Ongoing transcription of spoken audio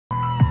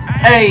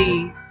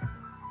Hey!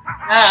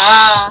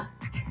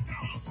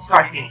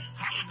 Sorry.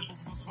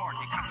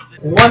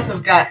 What's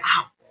up, guys?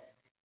 Ow.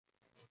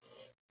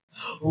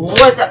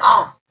 What's up?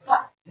 Oh,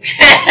 fuck.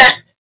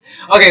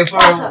 Okay, for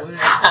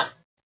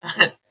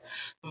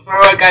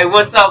guys,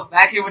 what's up?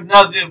 Back here with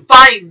another video.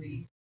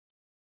 Finally!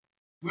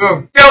 We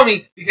were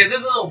filming because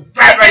this little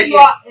brat right here.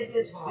 It's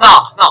his fault.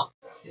 No.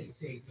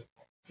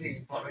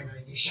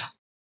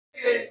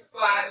 It's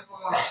my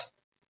fault.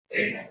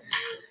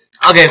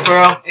 Okay, for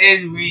real, it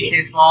is really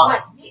his fault.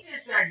 What? He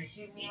just tried to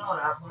shoot me. Hold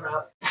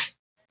up.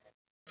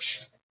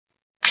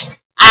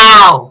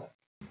 Ow!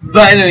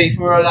 But anyway,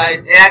 for real,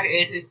 guys, it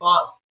is his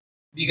fault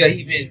because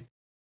he been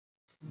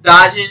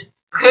dodging.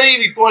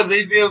 Clearly, before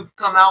this video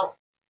come out,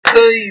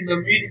 clearly the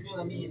music video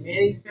that me and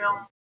Manny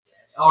film,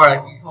 or like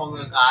you call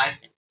him a guy,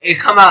 it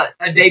come out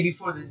a day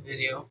before this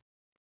video.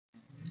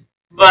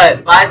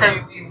 But by the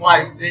time you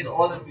watch this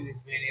or the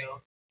music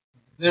video,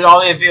 there's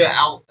already a video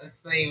out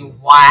explaining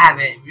why I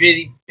haven't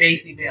really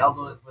basically been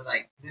uploading for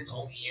like this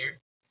whole year.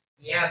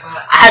 Yeah, but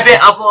I have been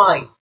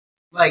uploading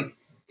like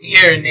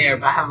here and there,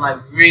 but I haven't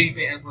like really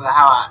been uploading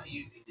how I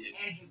usually do.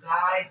 and you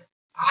guys,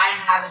 I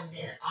haven't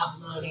been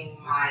uploading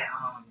my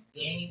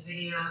gaming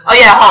videos. Oh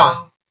yeah, hold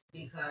on.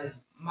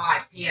 Because my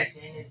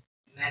PSN is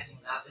messing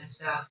up and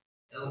stuff.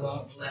 It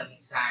won't let me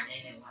sign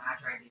in, and when I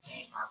try to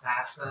change my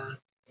passcode,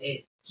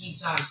 it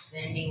keeps on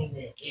sending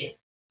it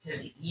to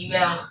the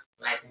email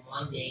like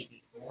one day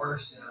before,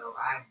 so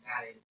I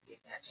gotta get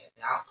that checked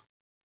out.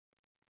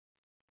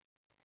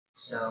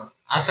 So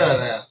I feel like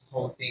that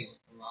whole thing was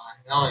a lie.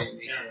 I don't even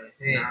make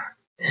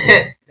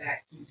sense. That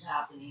keeps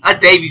happening. A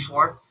day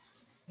before?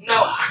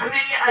 No, I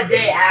mean a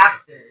day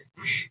after.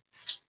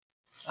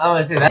 I don't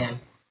want to say that.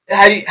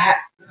 I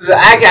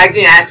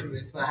didn't ask him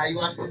this, but how you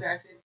watch this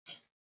actually?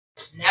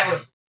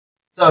 Never.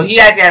 So he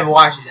actually haven't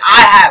watched it.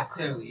 I have,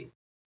 clearly.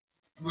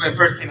 When it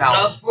first came out.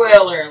 No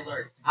spoiler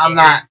alert. I'm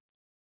not.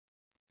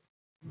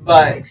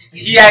 But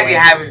he actually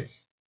haven't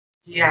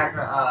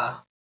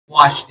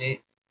watched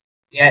it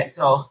yet,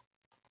 so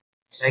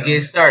let's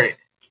get started.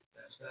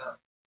 Let's go.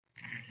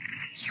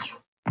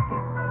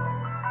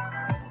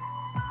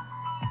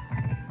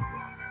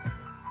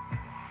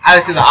 I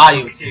listen to the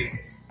audio too.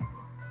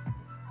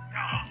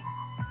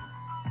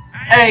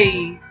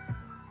 Hey!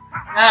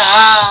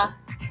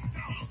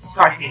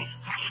 Sorry.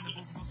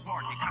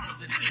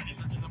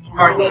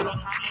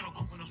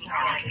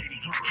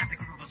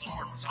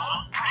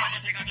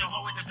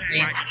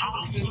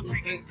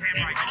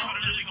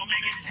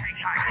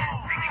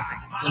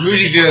 The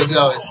music video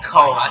though is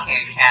cold. I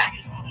can't catch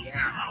it.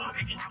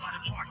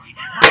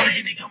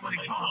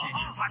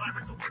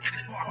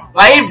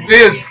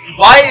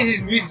 Why is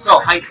his music so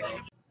hype though?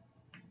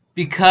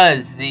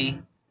 Because the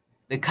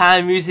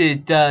kind of music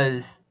it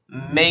does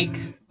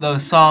makes the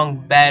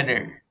song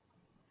better.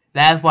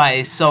 That's why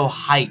it's so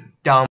hype,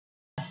 dumb.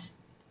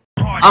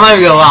 I'm not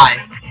even gonna lie.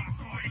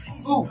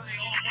 Ooh.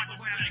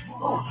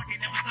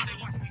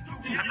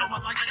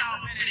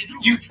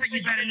 You say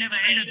you better never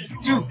enter the dude.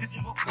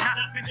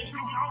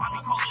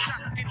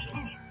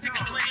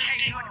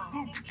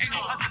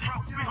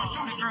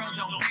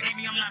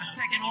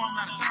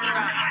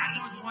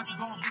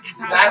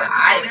 I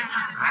like it.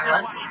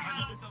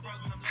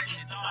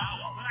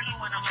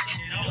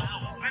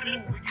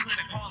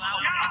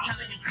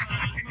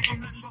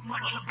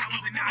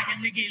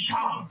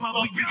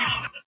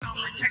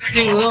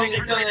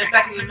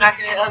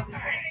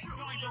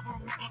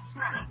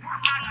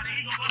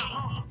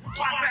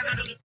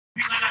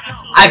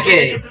 I get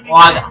it.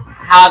 Well,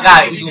 how I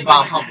got you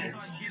about humble. This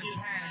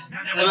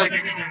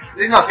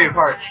is my favorite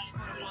part.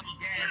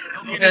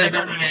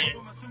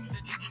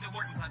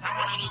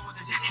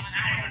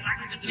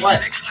 What?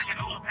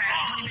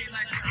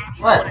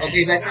 What?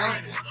 Okay, back on?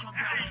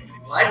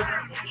 What?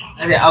 I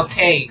said,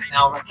 okay,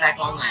 now we're back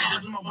on that.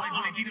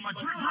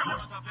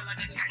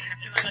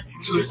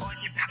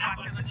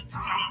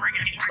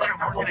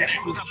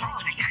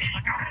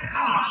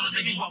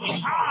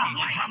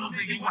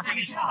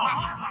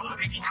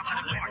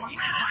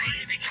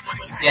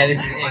 Yeah, this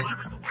is it.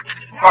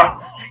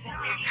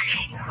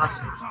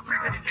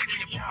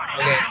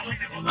 Okay.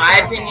 In my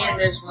opinion,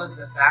 this was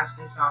the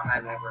fastest song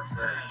I've ever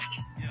heard.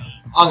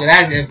 Okay,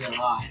 that's definitely a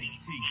lie.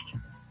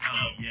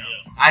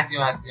 I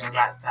still have to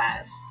rap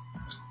fast.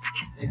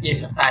 It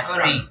gets a fast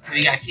beat, so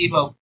you gotta keep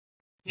up.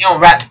 You don't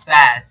rap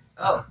fast.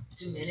 Oh,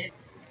 2 minutes?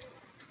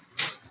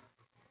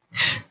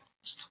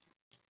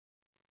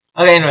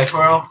 Okay, anyway,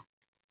 for real,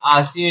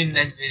 I'll see you in the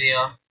next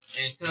video.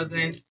 And until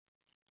then,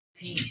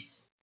 peace.